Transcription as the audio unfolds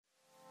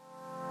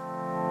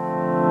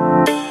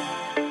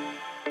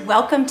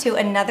welcome to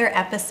another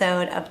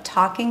episode of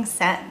Talking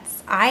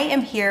Sense. I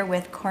am here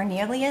with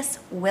Cornelius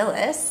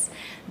Willis,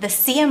 the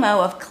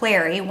CMO of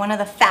Clari, one of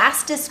the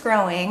fastest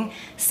growing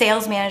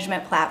sales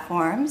management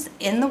platforms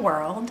in the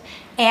world.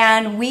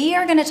 And we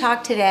are going to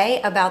talk today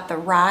about the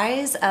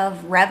rise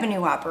of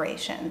revenue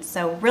operations.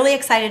 So really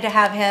excited to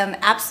have him,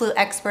 absolute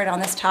expert on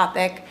this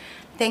topic.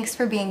 Thanks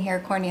for being here,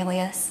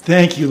 Cornelius.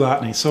 Thank you,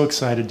 Lotney. So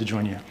excited to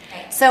join you.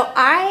 So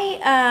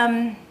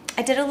I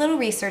did a little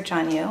research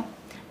on you,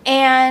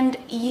 and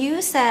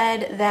you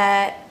said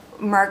that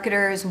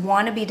marketers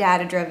want to be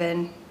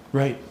data-driven,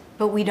 Right.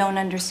 but we don't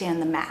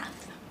understand the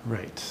math.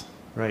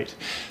 Right.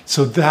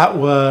 So that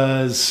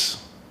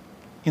was,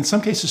 in some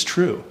cases,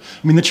 true.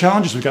 I mean, the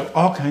challenge is we've got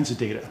all kinds of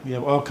data. We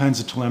have all kinds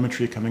of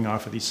telemetry coming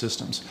off of these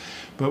systems.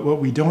 But what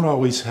we don't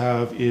always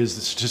have is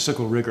the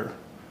statistical rigor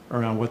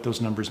around what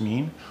those numbers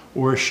mean,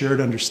 or a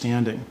shared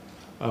understanding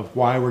of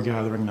why we're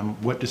gathering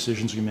them, what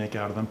decisions we make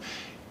out of them,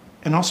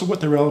 and also what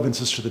the relevance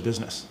is to the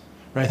business.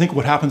 Right? I think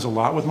what happens a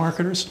lot with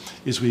marketers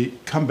is we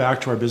come back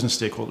to our business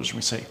stakeholders and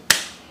we say,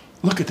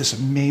 look at this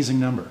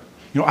amazing number.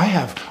 You know, I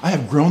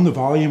have grown the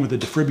volume of the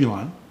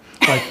defibrillon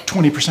by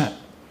 20%.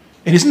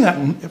 And isn't that,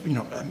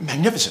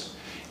 magnificent?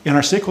 And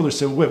our stakeholders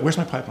say, wait, where's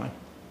my pipeline?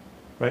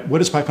 Right? What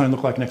does pipeline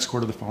look like next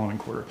quarter, the following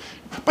quarter?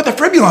 But the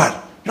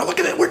defibrillon, look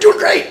at it, we're doing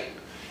great.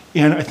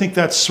 And I think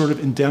that's sort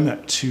of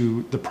endemic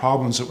to the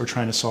problems that we're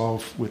trying to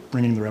solve with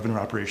bringing the revenue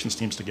operations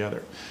teams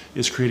together,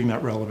 is creating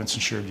that relevance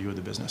and shared view of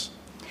the business.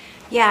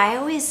 Yeah,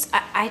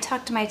 I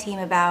talk to my team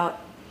about,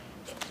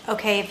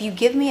 okay, if you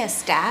give me a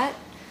stat,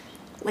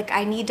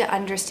 I need to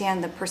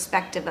understand the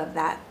perspective of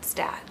that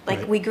stat.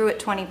 Right. We grew at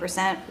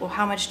 20%. Well,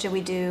 how much did we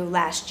do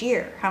last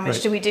year? How much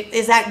Right. did we do?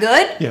 Is that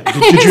good? Yeah.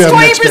 Did you have an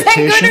 20%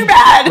 expectation? good or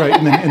bad? Right.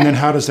 And then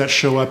how does that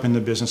show up in the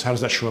business? How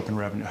does that show up in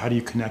revenue? How do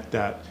you connect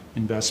that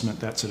investment,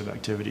 that set of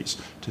activities,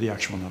 to the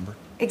actual number?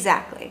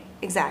 Exactly.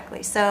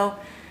 So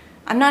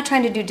I'm not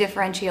trying to do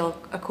differential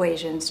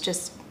equations,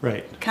 just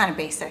Right. kind of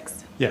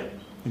basics. Yeah,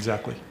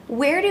 exactly.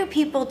 Where do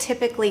people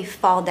typically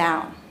fall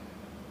down?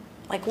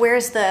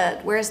 Where's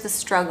the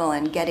struggle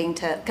in getting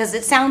to, because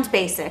it sounds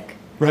basic.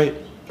 Right.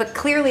 But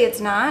clearly it's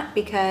not,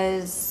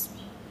 because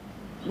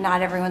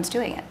not everyone's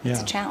doing it. Yeah.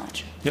 It's a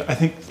challenge. Yeah, I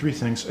think three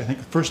things. I think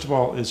first of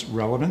all is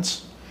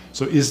relevance.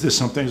 So is this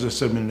something, as I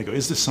said a minute ago,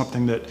 is this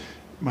something that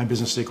my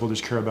business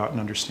stakeholders care about and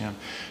understand?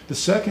 The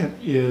second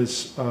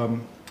is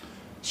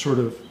sort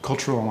of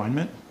cultural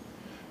alignment.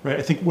 Right.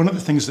 I think one of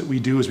the things that we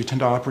do is we tend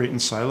to operate in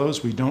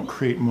silos. We don't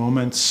create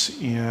moments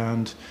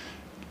and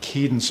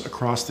cadence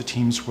across the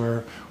teams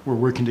where we're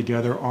working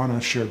together on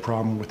a shared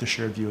problem with a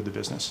shared view of the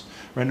business.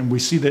 Right. And we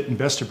see that in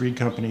best-of-breed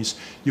companies,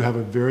 you have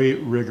a very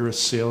rigorous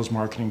sales,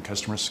 marketing,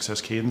 customer success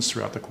cadence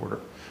throughout the quarter.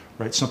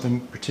 Right. Something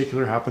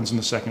particular happens in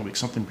the second week.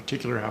 Something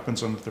particular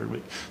happens on the third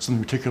week.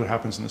 Something particular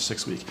happens in the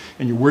sixth week.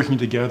 And you're working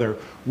together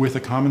with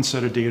a common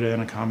set of data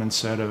and a common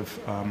set of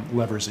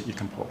levers that you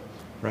can pull.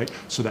 Right?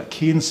 So that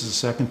cadence is the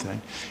second thing.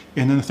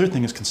 And then the third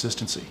thing is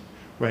consistency.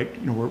 Right?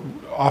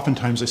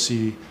 Oftentimes I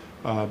see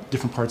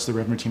different parts of the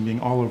revenue team being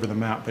all over the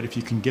map, but if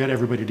you can get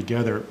everybody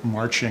together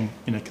marching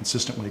in a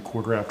consistent way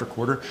quarter after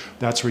quarter,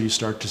 that's where you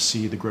start to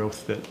see the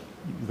growth that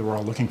we're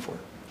all looking for.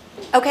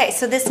 Okay,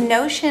 so this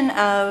notion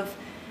of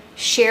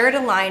shared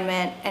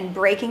alignment and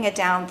breaking it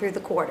down through the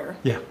quarter.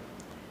 Yeah.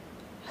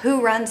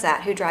 Who runs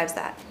that? Who drives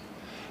that?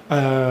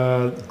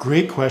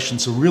 Great question.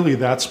 So really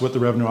that's what the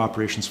revenue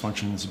operations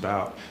function is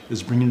about,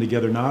 is bringing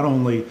together not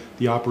only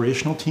the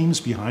operational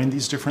teams behind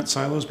these different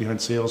silos,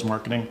 behind sales,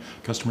 marketing,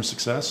 customer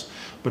success,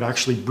 but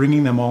actually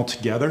bringing them all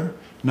together,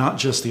 not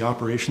just the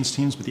operations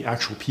teams, but the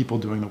actual people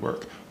doing the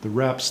work, the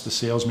reps, the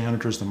sales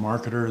managers, the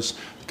marketers,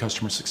 the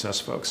customer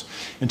success folks.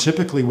 And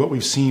typically what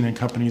we've seen in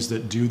companies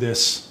that do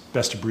this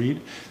best of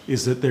breed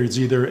is that there's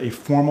either a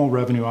formal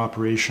revenue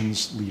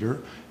operations leader,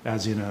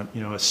 as in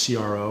a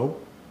CRO,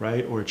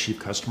 right, or a chief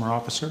customer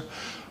officer,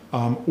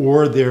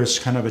 or there's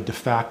kind of a de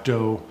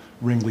facto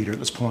ringleader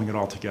that's pulling it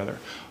all together.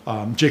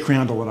 Jake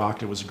Randall at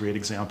Okta was a great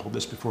example of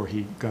this before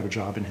he got a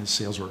job in his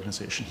sales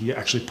organization. He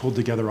actually pulled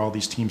together all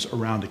these teams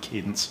around a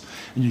cadence.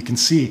 And you can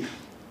see,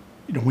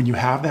 when you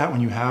have that,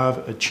 when you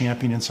have a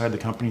champion inside the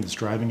company that's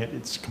driving it,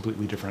 it's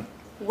completely different.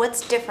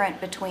 What's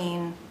different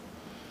between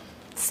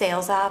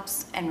sales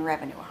ops and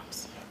revenue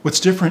ops? What's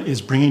different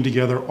is bringing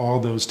together all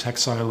those tech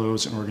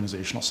silos and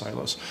organizational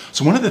silos.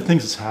 So one of the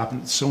things that's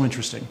happened, it's so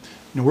interesting,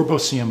 we're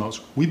both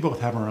CMOs. We both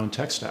have our own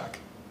tech stack,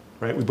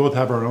 right? We both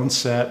have our own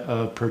set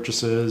of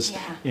purchases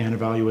and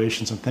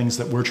evaluations and things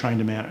that we're trying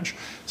to manage.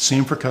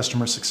 Same for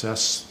customer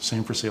success,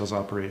 same for sales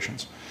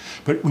operations.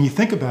 But when you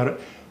think about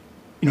it,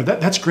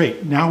 that's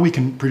great. Now we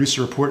can produce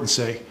a report and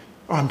say,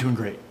 oh, I'm doing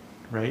great,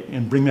 right?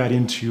 And bring that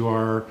into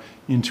our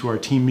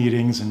team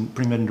meetings and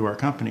bring that into our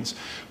companies.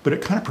 But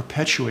it kind of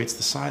perpetuates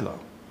the silo.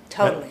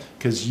 Totally.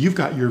 Because you've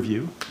got your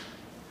view,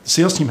 the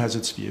sales team has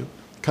its view,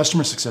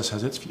 customer success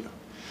has its view.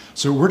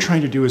 So what we're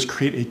trying to do is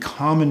create a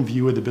common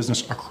view of the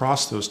business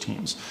across those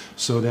teams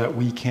so that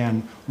we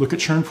can look at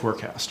churn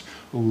forecast,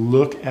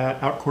 look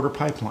at out-quarter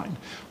pipeline,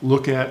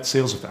 look at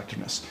sales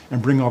effectiveness,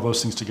 and bring all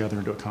those things together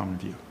into a common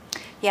view.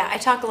 Yeah, I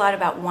talk a lot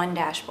about one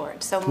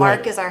dashboard. So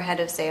Mark is our head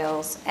of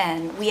sales,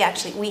 and we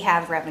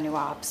have Revenue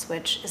Ops,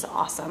 which is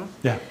awesome.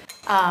 Yeah.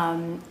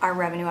 Our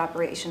revenue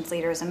operations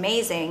leader is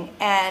amazing,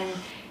 and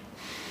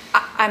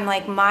I'm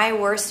like, my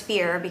worst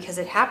fear, because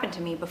it happened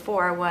to me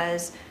before,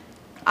 was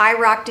I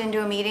rocked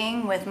into a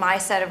meeting with my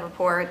set of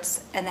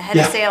reports, and the head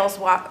of sales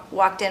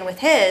walked in with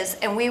his,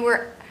 and we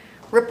were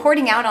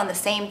reporting out on the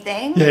same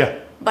thing,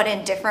 but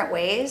in different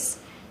ways.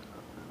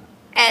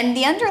 And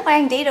the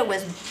underlying data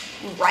was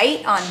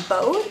right on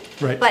both,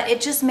 but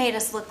it just made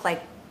us look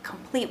like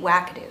complete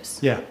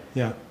wackadoos.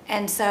 Yeah.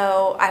 And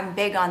so I'm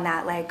big on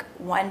that, like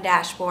one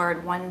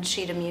dashboard, one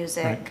sheet of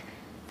music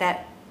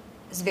that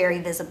is very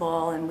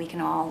visible and we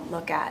can all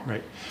look at.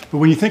 Right. But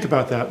when you think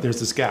about that, there's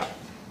this gap,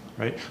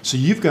 right? So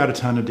you've got a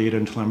ton of data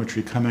and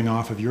telemetry coming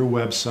off of your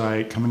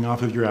website, coming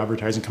off of your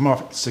advertising, coming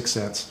off of 6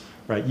 Sense.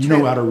 Right? You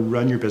know how to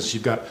run your business.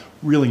 You've got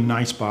really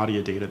nice body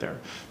of data there.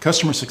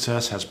 Customer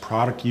success has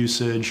product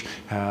usage,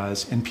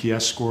 has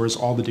NPS scores,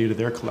 all the data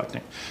they're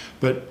collecting.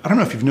 But I don't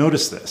know if you've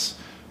noticed this,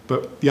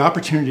 but the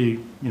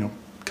opportunity,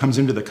 comes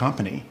into the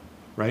company,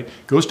 right?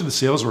 Goes to the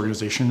sales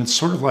organization. It's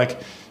sort of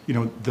like,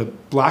 the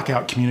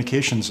blackout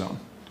communication zone.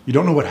 You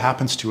don't know what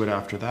happens to it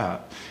after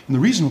that. And the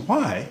reason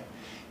why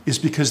is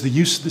because the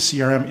use of the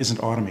CRM isn't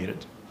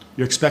automated.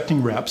 You're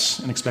expecting reps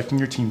and expecting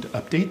your team to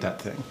update that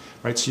thing,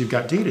 right? So you've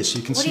got data, so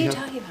you can see. What are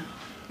you talking about?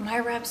 My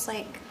reps,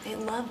 they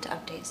love to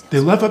update Salesforce. They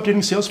love updating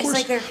Salesforce? It's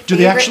like their favorite Do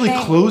they actually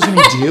thing. Close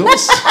any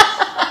deals?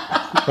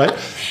 Right?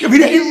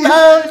 They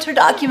love to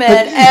document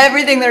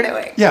everything they're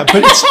doing. Yeah,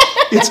 but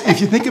it's if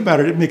you think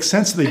about it, it makes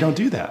sense that they don't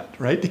do that,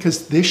 right?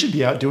 Because they should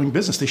be out doing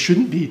business. They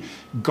shouldn't be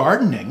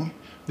gardening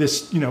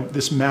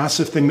this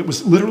massive thing that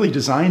was literally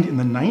designed in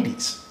the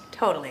 90s.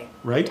 Totally.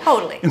 Right?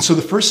 Totally. And so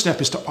the first step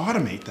is to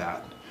automate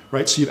that.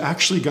 Right, so you've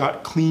actually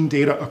got clean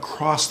data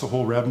across the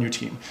whole revenue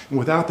team, and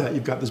without that,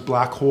 you've got this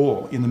black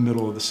hole in the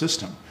middle of the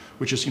system,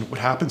 which is what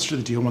happens to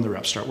the deal when the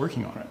reps start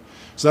working on it.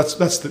 So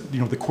that's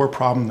the core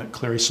problem that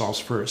Clari solves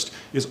first,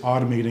 is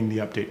automating the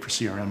update for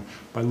CRM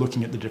by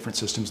looking at the different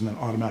systems and then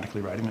automatically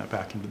writing that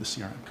back into the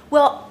CRM.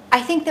 Well,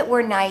 I think that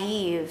we're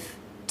naive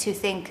to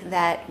think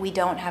that we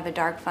don't have a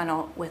dark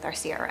funnel with our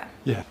CRM.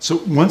 Yeah. So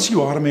once you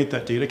automate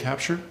that data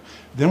capture,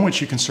 then what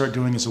you can start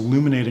doing is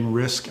illuminating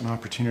risk and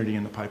opportunity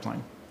in the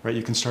pipeline. Right,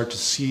 you can start to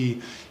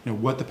see,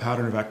 what the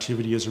pattern of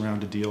activity is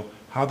around a deal,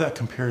 how that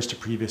compares to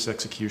previous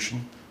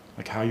execution,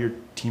 like how your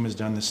team has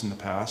done this in the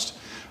past,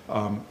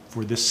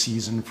 for this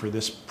season, for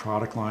this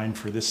product line,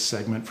 for this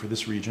segment, for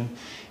this region,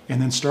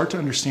 and then start to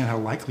understand how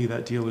likely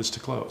that deal is to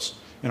close.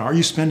 And are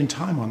you spending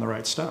time on the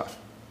right stuff,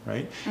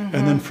 right? Mm-hmm.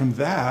 And then from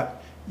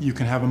that, you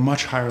can have a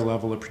much higher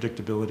level of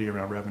predictability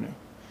around revenue,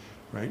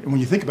 right? And when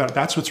you think about it,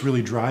 that's what's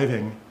really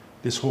driving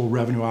this whole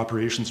revenue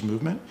operations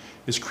movement,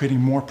 is creating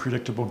more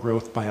predictable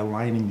growth by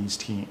aligning these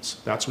teams.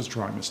 That's what's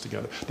drawing this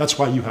together. That's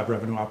why you have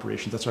revenue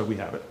operations. That's why we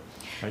have it.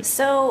 Right?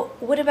 So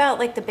what about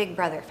the big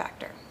brother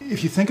factor?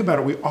 If you think about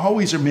it, we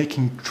always are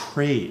making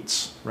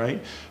trades,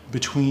 right,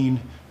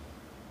 between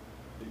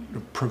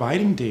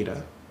providing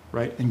data,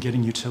 right, and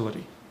getting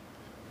utility.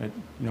 Right?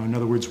 In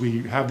other words,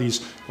 we have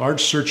these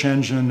large search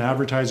engine,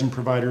 advertising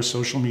providers,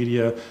 social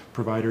media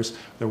providers.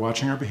 They're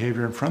watching our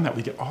behavior, and from that,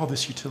 we get all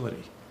this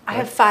utility. I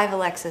have 5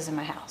 Alexas in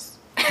my house.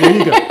 There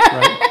you go,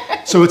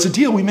 right? So it's a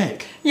deal we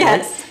make.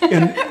 Yes. Right?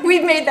 And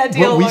we've made that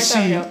deal a long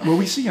time ago. What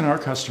we see in our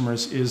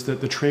customers is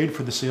that the trade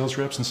for the sales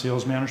reps and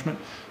sales management,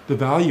 the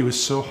value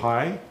is so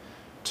high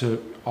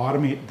to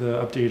automate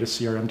the update of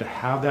CRM, to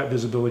have that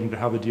visibility into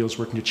how the deal is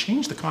working, to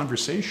change the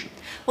conversation.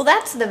 Well,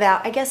 that's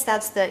I guess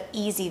that's the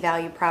easy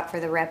value prop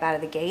for the rep out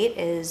of the gate,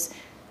 is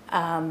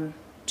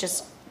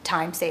just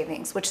time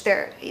savings, which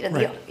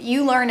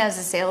you learn as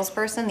a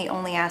salesperson, the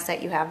only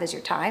asset you have is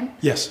your time.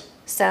 Yes.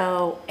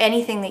 So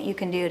anything that you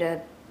can do to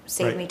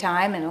save me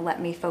time and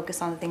let me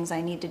focus on the things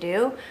I need to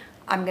do,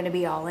 I'm going to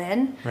be all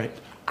in. Right.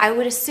 I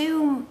would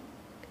assume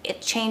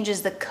it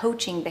changes the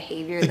coaching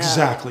behavior.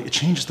 Exactly. It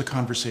changes the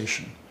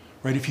conversation,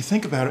 right? If you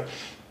think about it,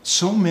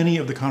 so many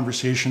of the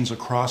conversations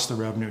across the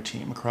revenue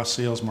team, across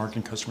sales,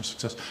 marketing, customer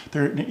success,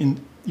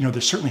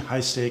 there's certainly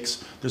high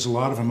stakes. There's a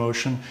lot of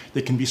emotion.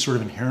 They can be sort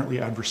of inherently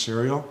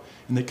adversarial,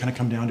 and they kind of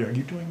come down to, are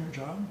you doing your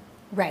job?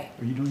 Right.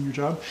 Are you doing your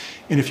job?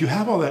 And if you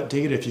have all that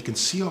data, if you can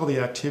see all the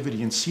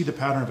activity and see the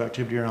pattern of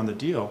activity around the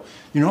deal,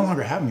 you're no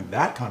longer having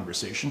that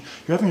conversation.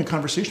 You're having a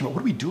conversation about, what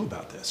do we do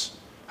about this?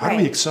 How do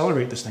we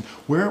accelerate this thing?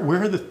 What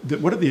are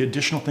the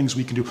additional things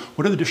we can do?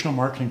 What are the additional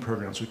marketing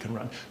programs we can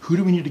run? Who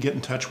do we need to get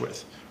in touch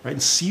with? Right?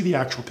 And see the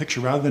actual picture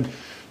rather than,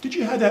 did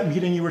you have that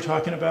meeting you were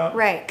talking about?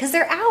 Right, because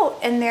they're out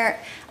and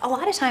a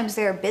lot of times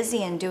they're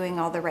busy and doing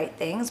all the right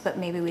things, but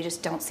maybe we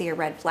just don't see a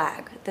red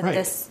flag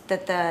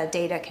that the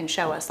data can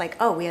show us, like,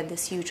 oh, we had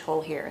this huge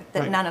hole here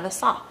that none of us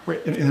saw.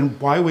 Right, and then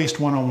why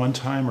waste one-on-one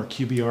time or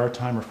QBR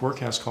time or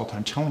forecast call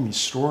time telling these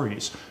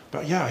stories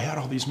about, I had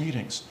all these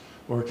meetings.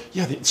 Or,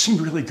 it seemed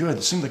really good.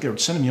 It seemed like they were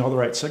sending me all the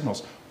right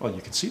signals. Well,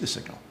 you can see the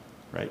signal,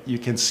 right? You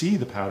can see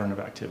the pattern of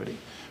activity,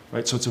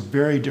 right? So it's a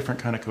very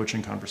different kind of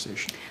coaching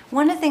conversation.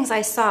 One of the things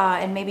I saw,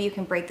 and maybe you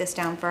can break this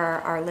down for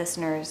our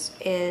listeners,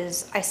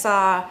 is I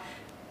saw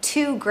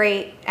two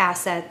great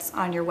assets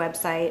on your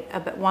website.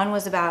 But one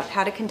was about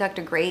how to conduct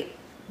a great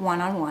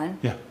one-on-one.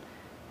 Yeah.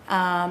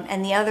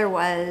 And the other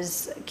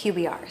was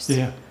QBRs.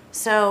 Yeah.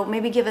 So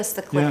maybe give us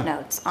the cliff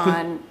notes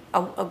on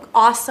an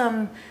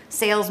awesome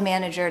sales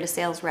manager to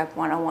sales rep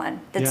 101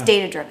 that's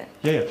data driven.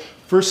 Yeah.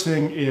 First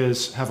thing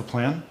is have a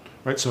plan,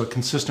 right? So a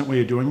consistent way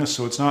of doing this.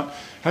 So it's not,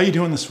 how are you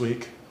doing this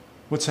week?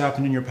 What's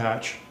happened in your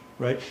patch,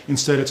 right?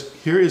 Instead it's,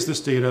 here is this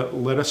data.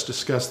 Let us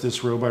discuss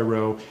this row by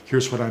row.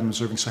 Here's what I'm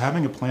observing. So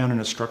having a plan and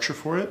a structure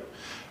for it,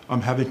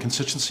 having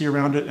consistency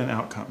around it and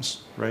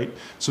outcomes, right?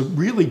 So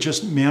really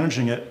just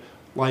managing it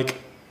like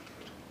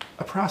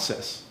a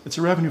process. It's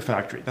a revenue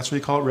factory. That's why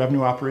you call it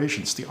revenue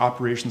operations, the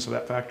operations of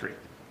that factory,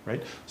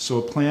 right? So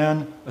a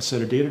plan, a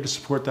set of data to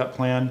support that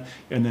plan,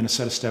 and then a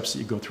set of steps that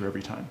you go through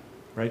every time,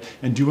 right?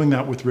 And doing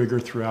that with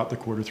rigor throughout the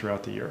quarter,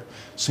 throughout the year.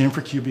 Same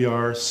for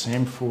QBR,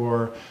 same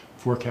for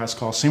forecast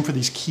calls, same for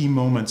these key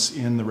moments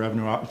in the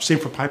revenue, same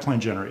for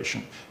pipeline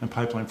generation and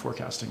pipeline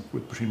forecasting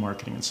between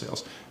marketing and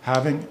sales.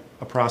 Having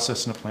a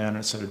process and a plan and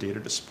a set of data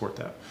to support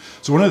that.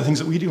 So one of the things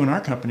that we do in our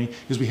company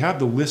is we have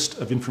the list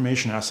of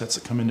information assets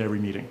that come into every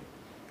meeting.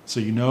 So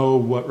you know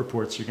what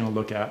reports you're going to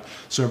look at,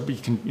 so you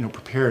can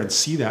prepare and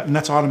see that, and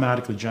that's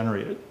automatically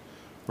generated,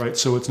 right?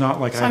 So it's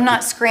not like I'm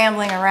not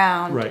scrambling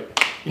around. Right.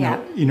 You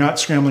know, you're not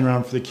scrambling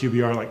around for the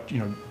QBR, like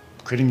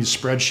creating these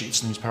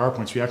spreadsheets and these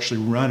PowerPoints. We actually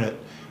run it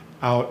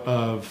out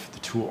of the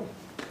tool.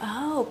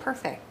 Oh,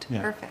 perfect.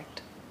 Yeah.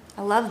 Perfect.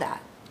 I love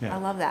that. Yeah. I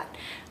love that.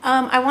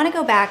 I want to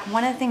go back.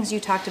 One of the things you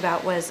talked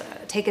about was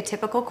take a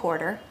typical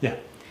quarter. Yeah.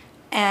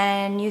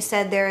 And you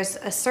said there's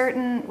a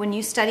certain, when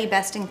you study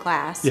best in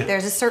class,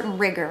 there's a certain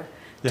rigor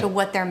to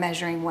what they're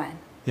measuring when.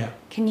 Yeah.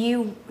 Can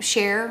you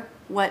share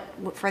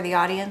for the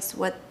audience,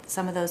 what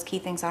some of those key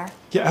things are?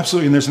 Yeah,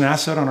 absolutely. And there's an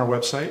asset on our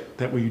website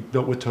that we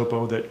built with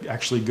Topo that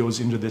actually goes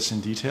into this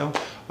in detail.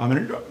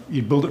 And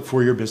you build it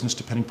for your business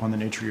depending upon the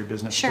nature of your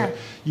business. Sure. But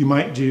you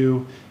might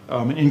do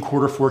an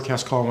in-quarter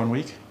forecast call 1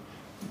 week,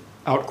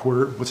 out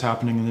quarter, what's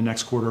happening in the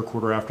next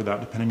quarter after that,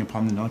 depending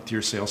upon the length of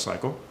your sales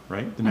cycle,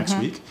 right? The next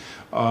week.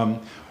 Some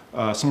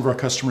of our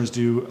customers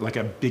do like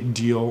a big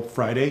deal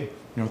Friday,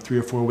 3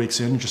 or 4 weeks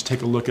in, just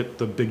take a look at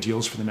the big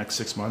deals for the next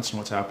 6 months and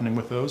what's happening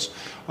with those.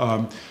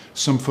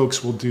 Some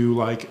folks will do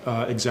like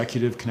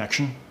executive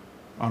connection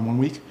on 1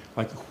 week,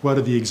 like what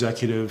are the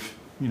executive,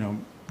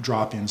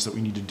 drop-ins that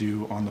we need to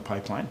do on the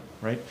pipeline,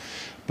 right?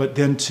 But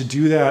then to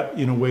do that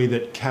in a way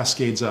that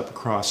cascades up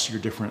across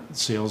your different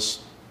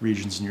sales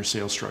regions in your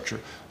sales structure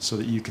so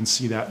that you can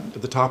see that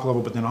at the top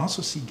level, but then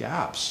also see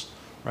gaps,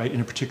 right,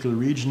 in a particular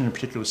region, in a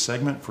particular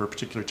segment for a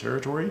particular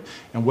territory,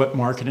 and what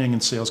marketing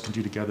and sales can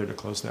do together to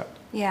close that.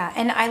 Yeah,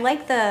 and I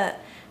like the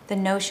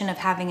notion of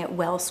having it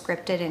well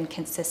scripted and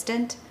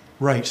consistent.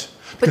 Right,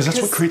 because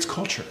that's what creates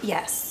culture.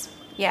 Yes,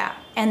 yeah,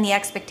 and the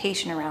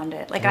expectation around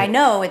it. Like I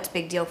know it's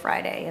Big Deal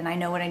Friday, and I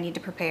know what I need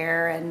to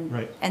prepare,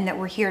 and that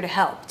we're here to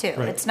help too.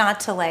 Right. It's not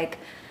to like,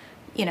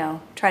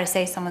 try to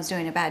say someone's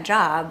doing a bad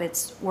job.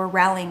 It's we're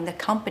rallying the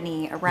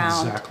company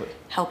around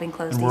helping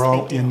close these big deals. And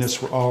we're all in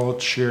this. We're all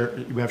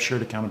we have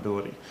shared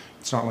accountability.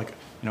 It's not like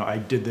I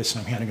did this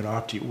and I'm handing it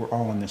off to you. We're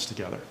all in this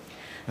together,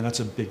 and that's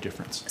a big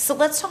difference. So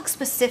let's talk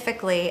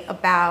specifically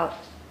about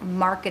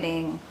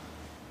marketing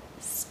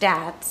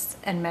stats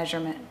and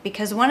measurement,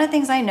 because one of the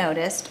things I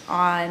noticed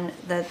on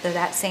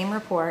that same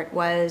report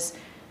was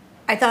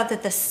I thought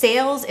that the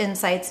sales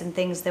insights and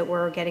things that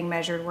were getting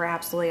measured were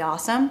absolutely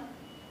awesome.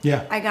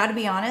 Yeah. I got to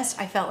be honest,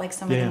 I felt like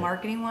some of the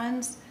marketing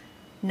ones,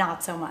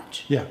 not so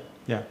much. Yeah.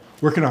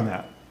 Working on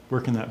that,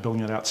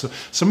 building it out. So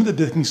some of the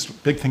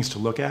big things to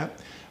look at,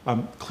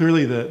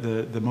 clearly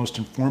the most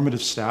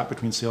informative stat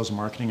between sales and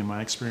marketing in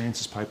my experience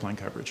is pipeline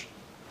coverage,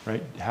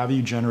 right? Have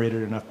you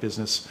generated enough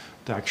business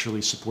to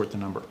actually support the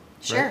number?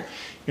 Sure. Right?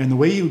 And the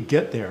way you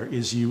get there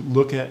is you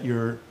look at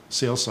your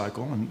sales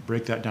cycle and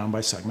break that down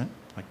by segment,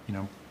 like,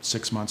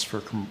 6 months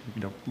for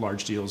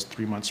large deals,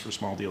 3 months for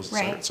small deals,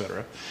 et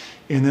cetera.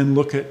 And then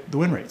look at the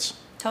win rates.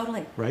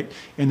 Totally. Right?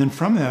 And then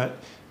from that,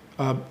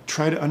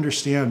 try to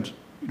understand,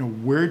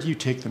 where do you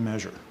take the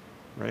measure,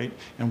 right?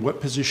 And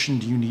what position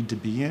do you need to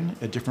be in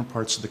at different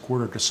parts of the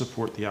quarter to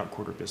support the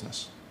out-quarter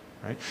business,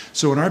 right?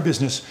 So in our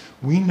business,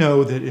 we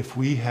know that if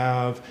we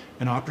have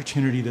an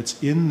opportunity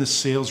that's in the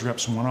sales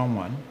reps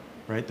one-on-one,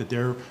 right, that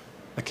they're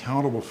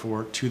accountable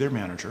for to their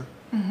manager,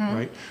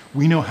 right?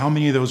 We know how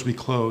many of those we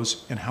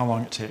close and how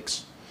long it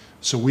takes.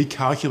 So we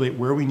calculate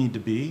where we need to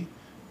be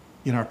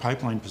in our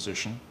pipeline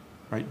position,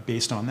 right,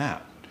 based on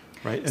that,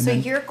 right? And so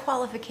your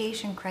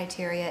qualification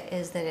criteria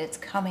is that it's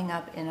coming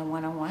up in a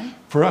one-on-one?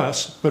 For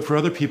us, but for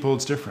other people,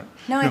 it's different.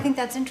 No, I think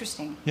that's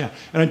interesting. Yeah,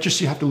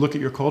 and you have to look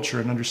at your culture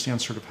and understand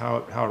sort of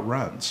how it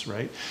runs,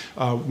 right?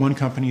 One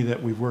company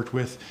that we've worked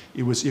with,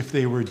 it was if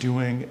they were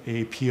doing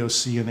a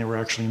POC and they were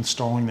actually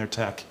installing their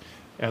tech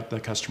at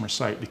the customer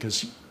site,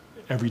 because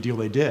every deal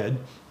they did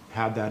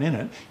had that in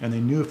it, and they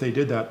knew if they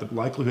did that, the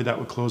likelihood that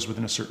would close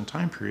within a certain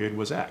time period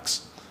was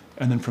X.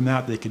 And then from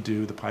that, they could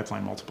do the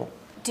pipeline multiple.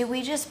 Do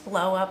we just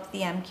blow up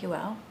the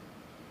MQL?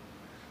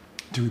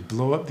 Do we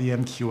blow up the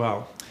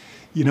MQL?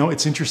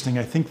 It's interesting.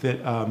 I think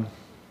that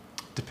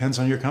depends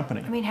on your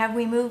company. I mean, have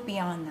we moved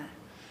beyond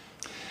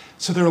that?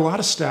 So there are a lot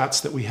of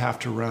stats that we have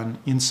to run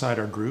inside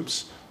our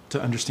groups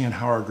to understand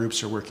how our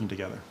groups are working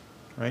together,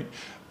 right?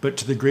 But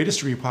to the greatest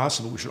degree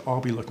possible, we should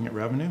all be looking at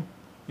revenue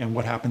and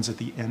what happens at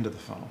the end of the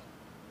funnel,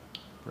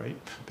 right?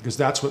 Because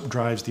that's what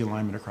drives the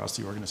alignment across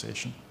the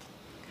organization.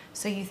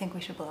 So you think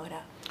we should blow it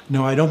up?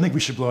 No, I don't think we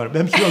should blow it up.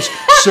 MQLs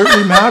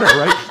certainly matter,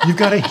 right? You've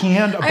got to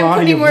hand a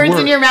body of work. I'm putting words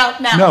in your mouth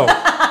now.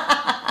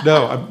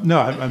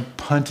 I'm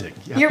punting.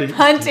 You're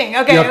punting.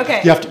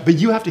 Okay. But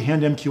you have to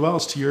hand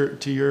MQLs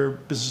to your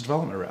business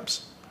development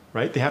reps,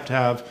 right? They have to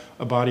have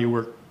a body of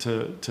work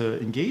to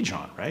engage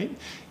on, right?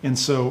 And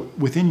so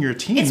within your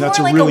team, that's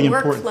a really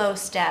important. It's more like a workflow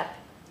step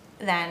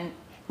than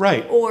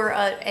right,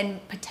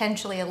 and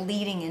potentially a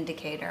leading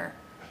indicator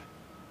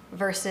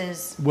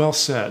versus well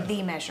said.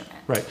 The measurement.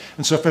 Right.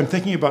 And so if I'm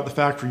thinking about the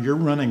factory, you're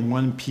running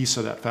one piece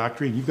of that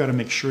factory, and you've got to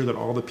make sure that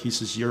all the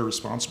pieces you're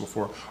responsible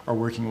for are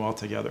working well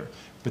together.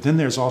 But then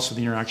there's also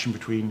the interaction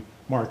between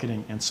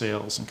marketing and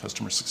sales and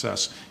customer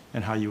success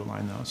and how you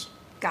align those.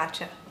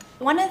 Gotcha.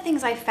 One of the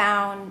things I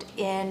found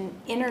in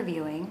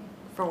interviewing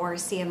for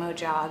CMO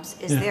jobs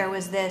is there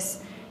was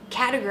this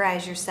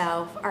categorize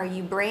yourself, are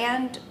you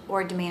brand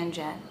or demand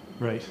gen?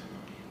 Right.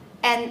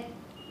 And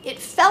it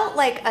felt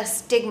like a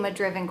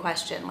stigma-driven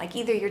question, like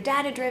either you're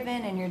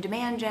data-driven and you're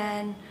demand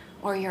gen,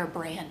 or you're a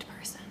brand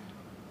person.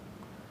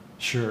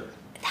 Sure.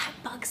 That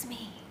bugs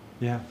me.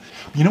 Yeah.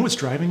 You know what's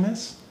driving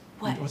this?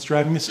 What? What's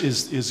driving this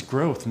is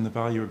growth and the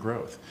value of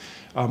growth.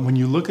 When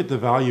you look at the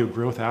value of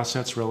growth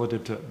assets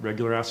relative to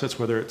regular assets,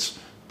 whether it's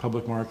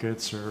public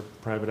markets or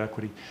private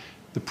equity,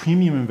 the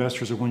premium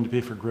investors are willing to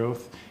pay for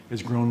growth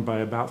has grown by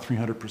about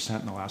 300%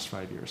 in the last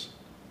 5 years.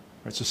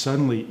 Right, so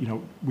suddenly,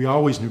 we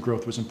always knew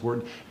growth was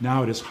important.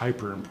 Now it is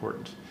hyper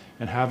important.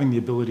 And having the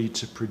ability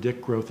to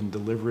predict growth and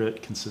deliver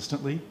it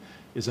consistently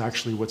is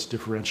actually what's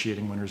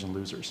differentiating winners and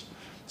losers.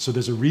 So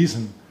there's a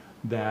reason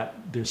that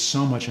there's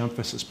so much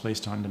emphasis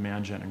placed on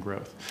demand gen and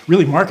growth.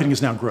 Really, marketing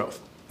is now growth.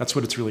 That's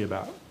what it's really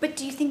about. But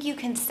do you think you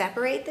can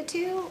separate the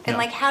two? And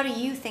No. how do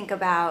you think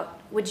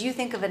about, would you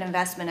think of an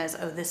investment as,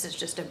 oh, this is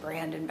just a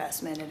brand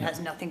investment, it has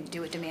nothing to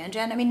do with demand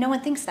gen? I mean, no one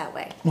thinks that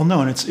way. Well,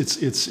 no, and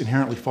it's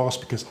inherently false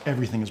because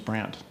everything is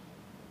brand.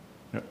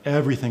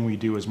 Everything we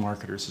do as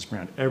marketers is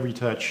brand. Every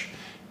touch,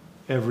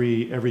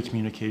 every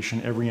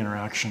communication, every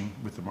interaction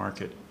with the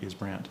market is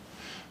brand.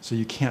 So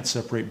you can't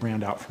separate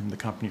brand out from the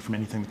company, from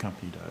anything the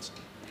company does.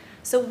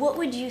 So what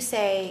would you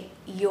say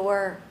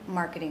your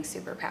marketing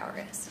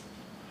superpower is?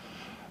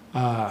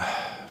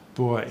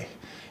 Boy,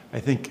 I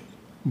think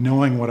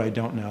knowing what I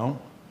don't know,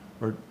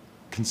 or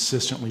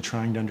consistently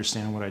trying to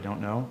understand what I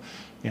don't know,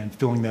 and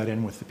filling that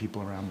in with the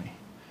people around me.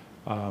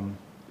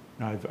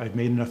 I've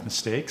made enough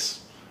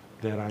mistakes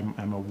that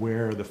I'm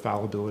aware of the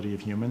fallibility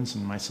of humans,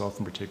 and myself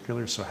in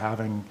particular, so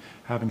having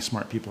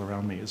smart people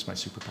around me is my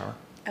superpower.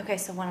 Okay,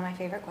 so one of my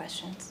favorite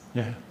questions.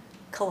 Yeah.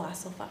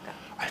 Colossal fuck up.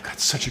 I've got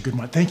such a good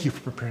one. Thank you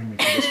for preparing me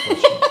for this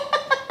question.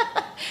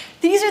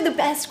 These are the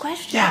best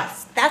questions. Yeah.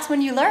 That's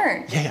when you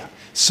learn. Yeah.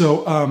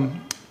 So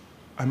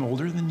I'm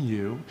older than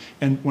you,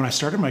 and when I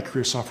started my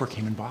career, software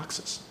came in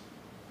boxes.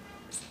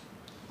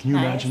 Can you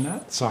imagine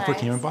that? Software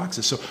came in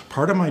boxes. So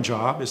part of my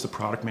job as the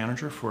product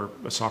manager for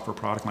a software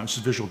product line, which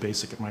is Visual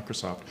Basic at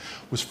Microsoft,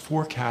 was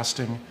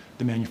forecasting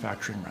the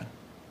manufacturing run.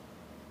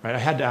 Right? I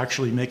had to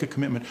actually make a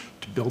commitment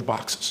to build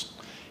boxes.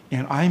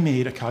 And I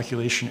made a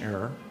calculation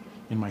error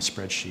in my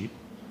spreadsheet,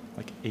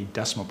 like a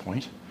decimal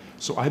point.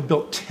 So I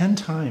built 10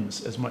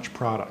 times as much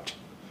product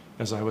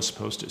as I was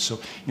supposed to.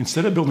 So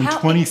instead of building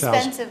 20,000... How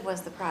expensive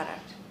was the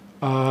product?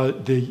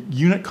 The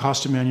unit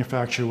cost of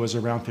manufacture was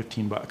around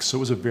 $15, so it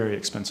was a very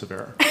expensive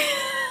error.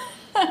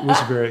 It was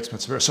a very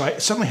expensive error. So I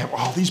suddenly have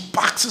all these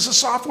boxes of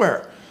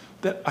software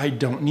that I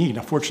don't need.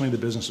 Now, fortunately,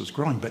 the business was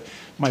growing, but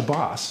my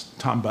boss,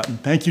 Tom Button,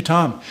 thank you,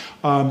 Tom,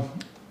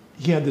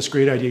 he had this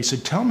great idea. He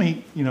said, tell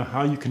me,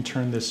 how you can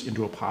turn this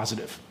into a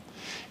positive.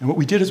 And what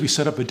we did is we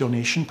set up a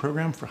donation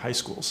program for high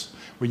schools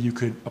where you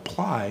could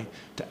apply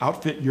to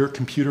outfit your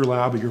computer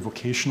lab or your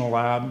vocational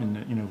lab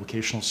in a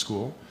vocational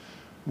school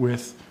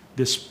with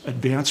this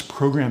advanced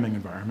programming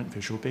environment,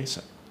 Visual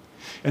Basic.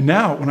 And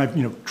now, when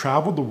I've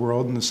traveled the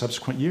world in the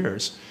subsequent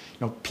years,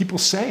 people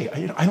say,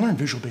 I learned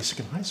Visual Basic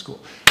in high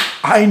school.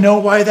 I know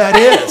why that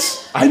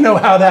is. I know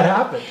how that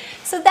happened.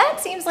 So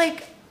that seems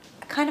like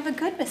kind of a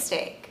good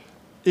mistake.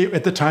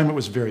 At the time, it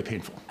was very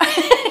painful.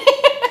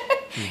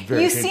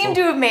 You seem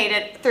to have made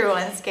it through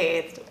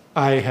unscathed.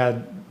 I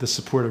had the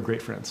support of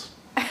great friends.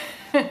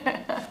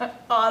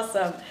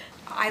 Awesome.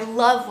 I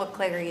love what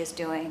Clari is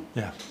doing.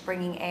 Yeah.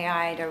 Bringing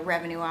AI to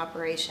revenue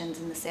operations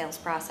and the sales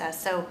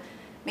process. So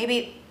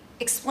maybe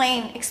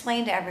explain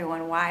to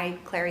everyone why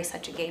Clari is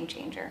such a game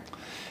changer.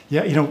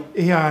 Yeah,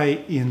 AI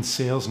in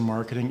sales and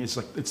marketing is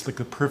it's like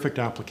the perfect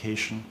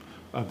application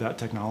of that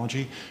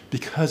technology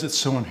because it's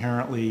so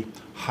inherently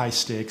high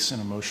stakes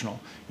and emotional,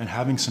 and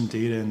having some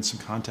data and some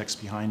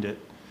context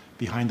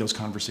behind those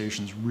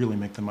conversations really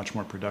make them much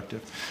more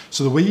productive.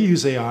 So the way you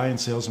use AI in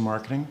sales and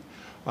marketing,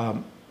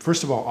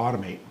 first of all,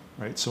 automate.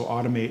 right? So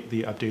automate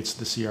the updates to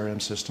the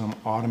CRM system,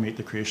 automate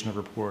the creation of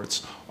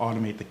reports,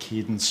 automate the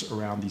cadence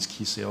around these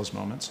key sales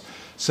moments.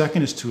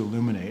 Second is to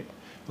illuminate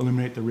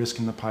the risk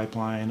in the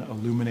pipeline,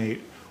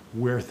 illuminate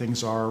where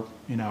things are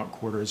in out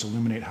quarters,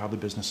 illuminate how the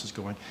business is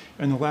going.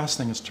 And the last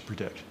thing is to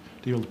predict,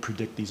 to be able to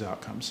predict these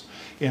outcomes.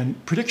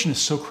 And prediction is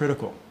so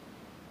critical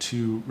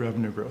to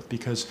revenue growth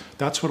because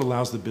that's what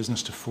allows the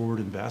business to forward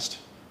invest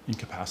in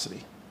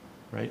capacity,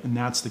 right? And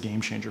that's the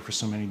game changer for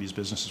so many of these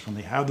businesses. When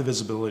they have the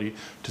visibility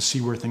to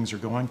see where things are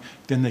going,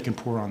 then they can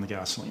pour on the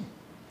gasoline.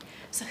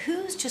 So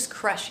who's just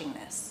crushing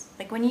this?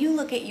 Like when you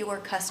look at your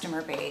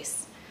customer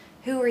base,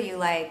 who are you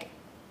like,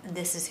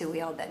 this is who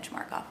we all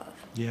benchmark off of?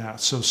 Yeah,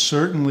 so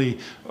certainly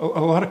a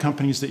lot of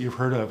companies that you've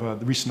heard of,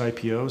 the recent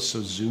IPOs,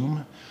 so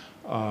Zoom,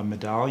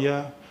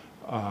 Medallia,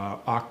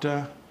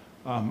 Okta.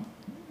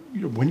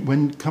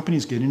 When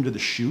companies get into the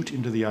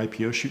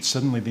IPO chute,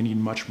 suddenly they need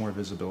much more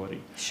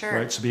visibility. Sure.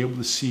 Right? So be able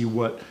to see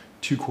what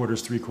 2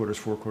 quarters, 3 quarters,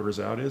 4 quarters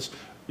out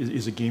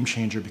is a game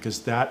changer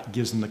because that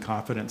gives them the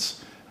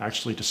confidence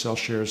actually to sell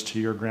shares to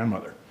your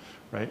grandmother,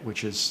 right?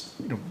 Which is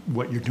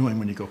what you're doing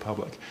when you go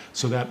public.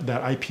 So that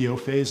IPO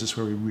phase is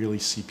where we really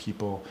see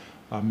people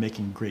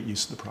making great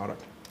use of the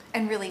product.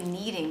 And really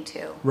needing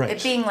to. Right.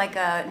 It being like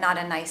not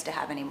a nice to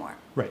have anymore.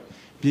 Right.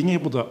 Being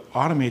able to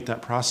automate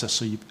that process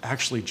so you've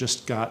actually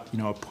just got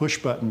a push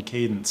button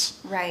cadence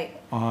right.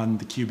 on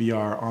the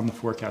QBR, on the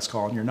forecast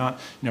call, and you're not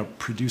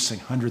producing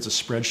hundreds of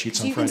spreadsheets on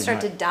Friday night. You can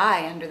start to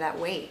die under that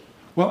weight.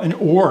 Well,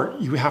 or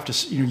you have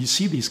to, you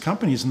see these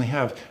companies and they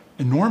have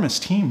enormous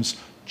teams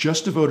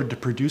just devoted to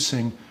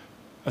producing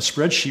a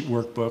spreadsheet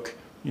workbook,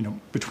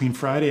 between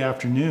Friday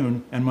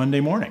afternoon and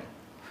Monday morning.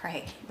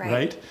 Right.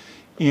 Right?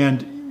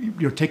 And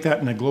take that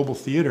in a global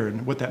theater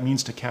and what that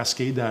means to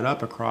cascade that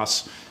up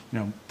across,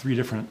 three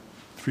different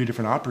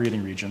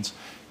operating regions.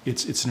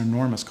 It's an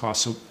enormous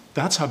cost. So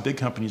that's how big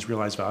companies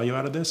realize value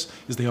out of this,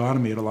 is they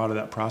automate a lot of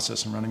that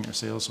process in running their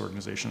sales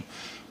organization.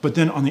 But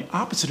then on the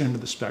opposite end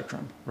of the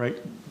spectrum, right,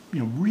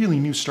 really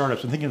new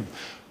startups. I'm thinking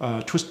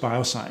of Twist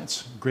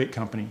Bioscience, great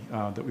company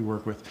that we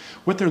work with.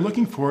 What they're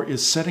looking for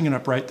is setting it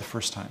up right the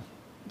first time.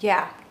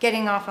 Yeah,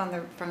 getting off from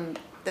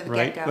the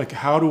right? get-go. Like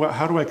how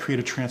do I create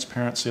a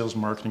transparent sales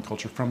marketing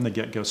culture from the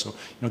get-go? So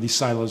these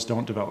silos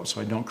don't develop. So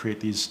I don't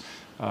create these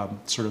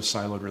sort of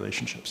siloed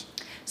relationships.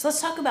 So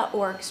let's talk about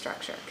org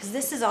structure because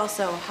this is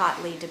also a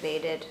hotly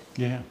debated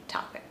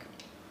topic.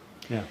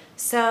 Yeah.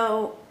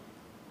 So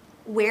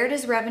where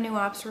does Revenue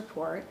Ops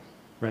report?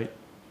 Right.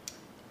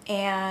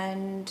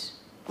 And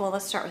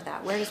let's start with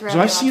that. Where does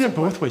Revenue Ops report? So I've seen it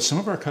both ways. Some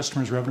of our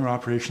customers' revenue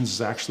operations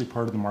is actually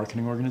part of the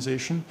marketing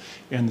organization,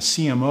 and the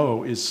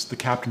CMO is the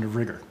captain of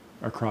rigor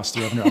across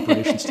the revenue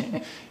operations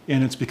team.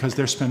 And it's because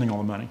they're spending all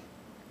the money,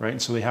 right?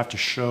 And so they have to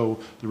show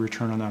the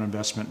return on that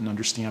investment and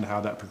understand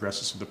how that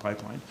progresses through the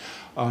pipeline.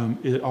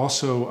 It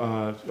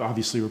also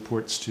obviously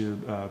reports to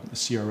the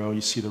CRO. You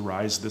see the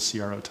rise of the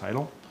CRO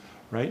title,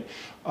 right?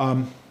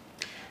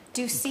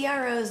 Do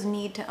CROs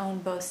need to own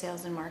both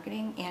sales and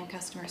marketing and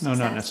customer success?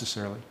 No, not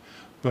necessarily.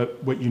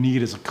 But what you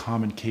need is a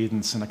common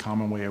cadence and a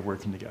common way of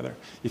working together.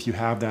 If you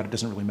have that, it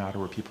doesn't really matter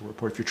where people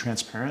report. If you're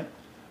transparent,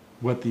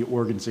 what the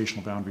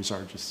organizational boundaries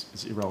are just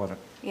is irrelevant.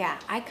 Yeah,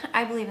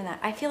 I believe in that.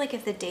 I feel like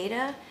if the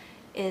data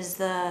is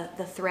the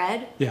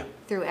thread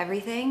through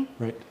everything,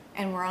 right,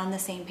 and we're on the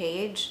same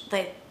page,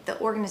 like the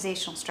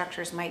organizational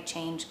structures might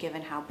change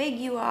given how big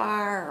you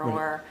are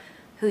or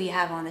who you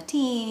have on the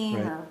team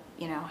or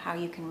how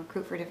you can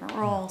recruit for different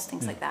roles,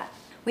 things like that.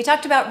 We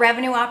talked about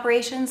revenue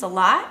operations a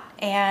lot,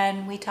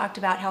 and we talked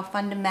about how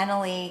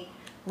fundamentally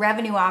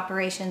revenue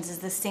operations is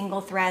the single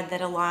thread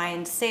that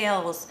aligns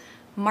sales,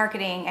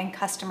 marketing, and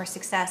customer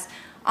success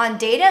on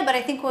data. But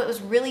I think what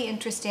was really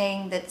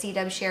interesting that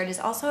CW shared is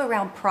also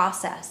around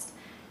process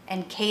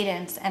and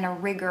cadence and a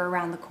rigor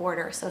around the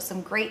quarter. So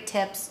some great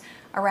tips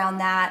around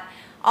that.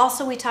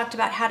 Also, we talked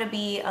about how to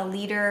be a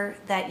leader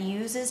that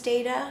uses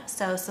data.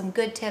 So some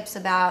good tips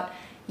about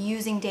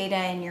using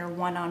data in your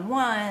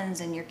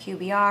one-on-ones and your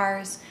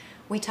QBRs.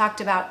 We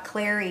talked about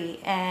Clari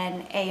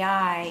and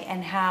AI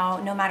and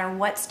how no matter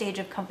what stage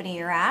of company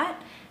you're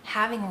at,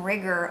 having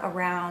rigor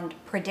around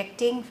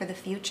predicting for the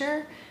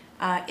future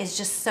is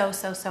just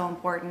so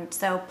important.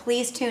 So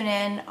please tune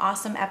in.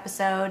 Awesome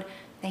episode.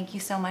 Thank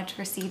you so much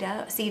for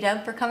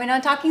CW for coming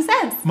on Talking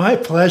Sense. My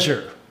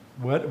pleasure.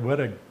 What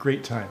a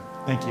great time.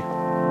 Thank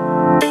you.